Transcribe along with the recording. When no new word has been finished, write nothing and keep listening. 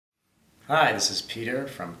Hi, this is Peter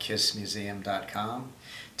from KISSmuseum.com.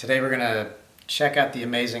 Today we're going to check out the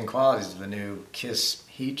amazing qualities of the new KISS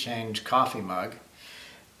Heat Change coffee mug.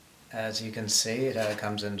 As you can see, it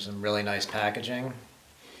comes in some really nice packaging,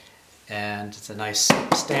 and it's a nice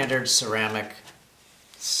standard ceramic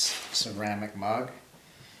mug.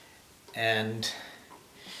 And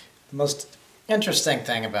the most interesting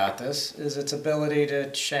thing about this is its ability to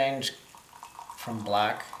change from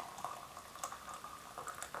black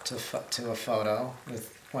to a photo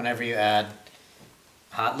whenever you add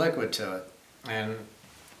hot liquid to it. And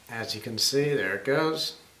as you can see, there it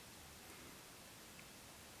goes.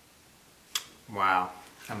 Wow,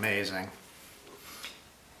 amazing.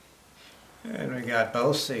 And we got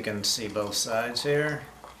both, so you can see both sides here.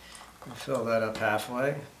 I'll fill that up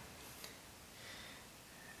halfway.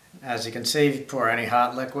 As you can see, if you pour any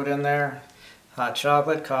hot liquid in there, hot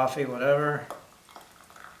chocolate, coffee, whatever,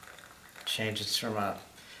 changes from a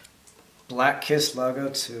black KISS logo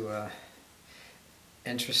to a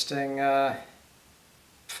interesting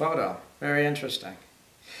photo. Very interesting.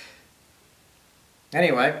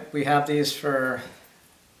 Anyway, we have these for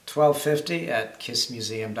 $12.50 at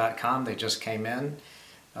KISSmuseum.com. They just came in,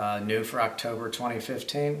 new for October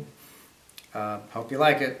 2015. Hope you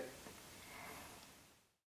like it.